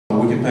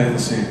we get past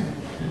the sin.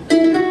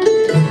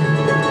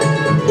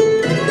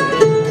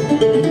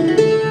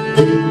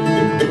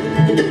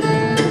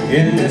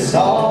 In this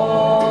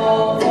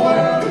awful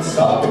world of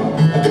sorrow,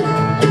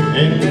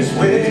 in this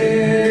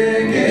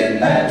wicked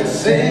path of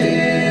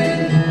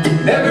sin,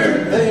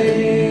 never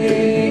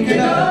thinking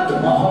of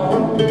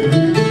tomorrow,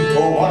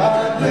 or what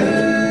I'd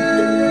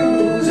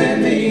lose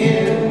in the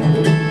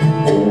end.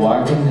 Oh,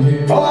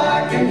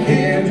 I can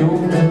hear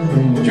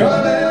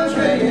joy bells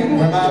ringing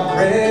when my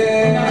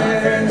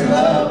friends and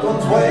loved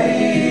ones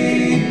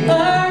wait.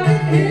 I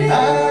can hear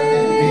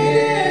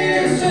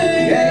the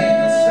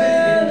angels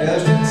singing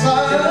just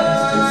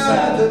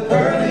inside the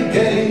pearly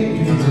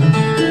gates.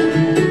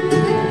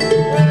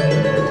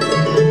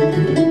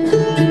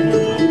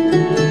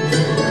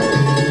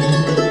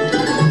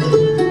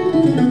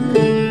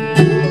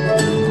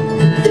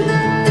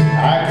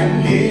 I can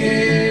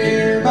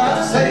hear my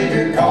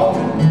Savior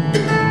calling,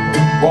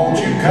 won't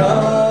you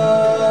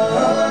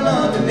come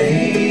unto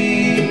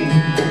me,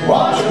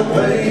 wash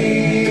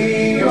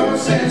away your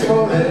sins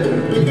forever,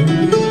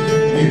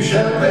 you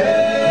shall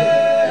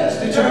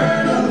rest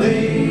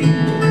eternally.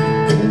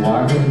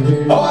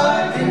 Oh,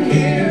 I can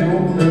hear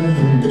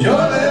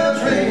joy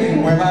bells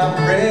ringing where my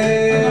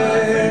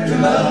friends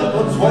and loved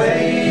ones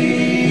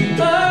wait.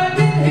 I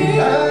can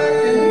hear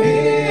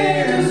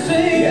the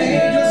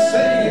angels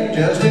singing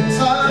just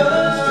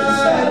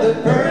inside the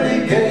pearly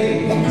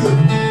gates.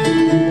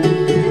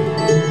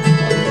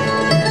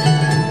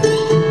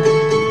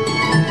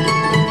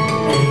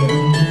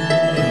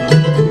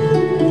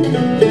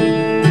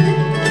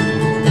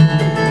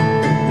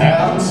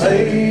 Now I'm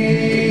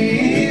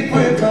safe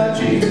with my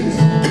Jesus,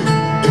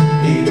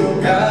 He will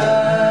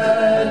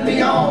guide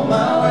me on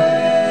my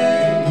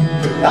way.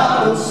 I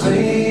will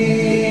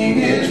sing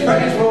His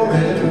praise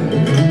forever,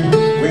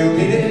 we'll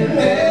meet in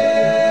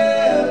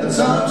heaven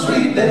some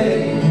sweet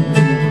day.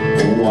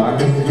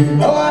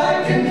 Oh,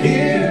 I can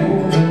hear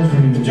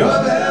joy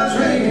bells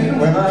ringing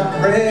where my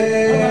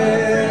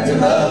friends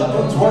and loved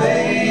ones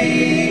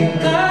wait.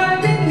 I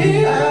can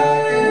hear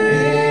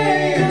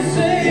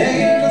the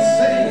angels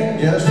singing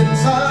just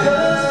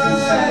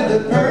inside the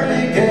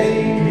pearly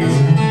gates.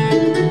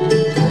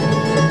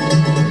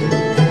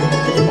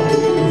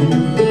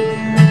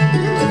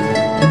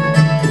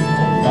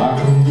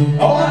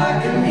 Oh, I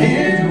can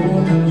hear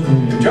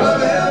joy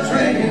bells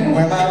ringing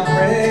where my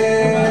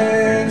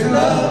friends and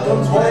loved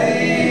ones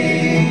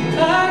wait.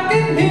 I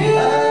can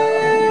hear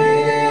the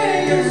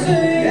angels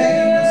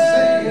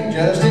singing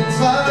just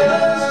inside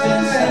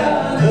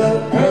the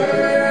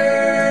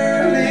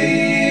pearly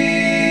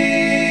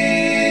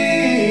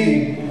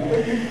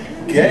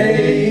gates.